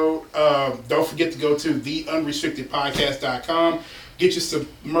episode. Don't forget to go to theunrestrictedpodcast.com. Get you some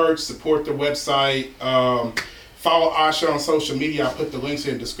merch, support the website. Follow Asha on social media. I'll put the links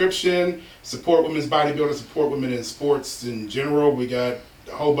in the description. Support women's bodybuilding, support women in sports in general. We got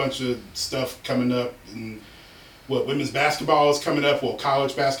a whole bunch of stuff coming up. And women's basketball is coming up.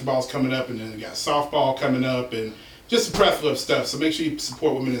 College basketball is coming up. And then we got softball coming up. And just a plethora of stuff. So make sure you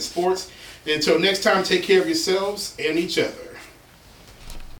support women in sports. Until next time, take care of yourselves and each other.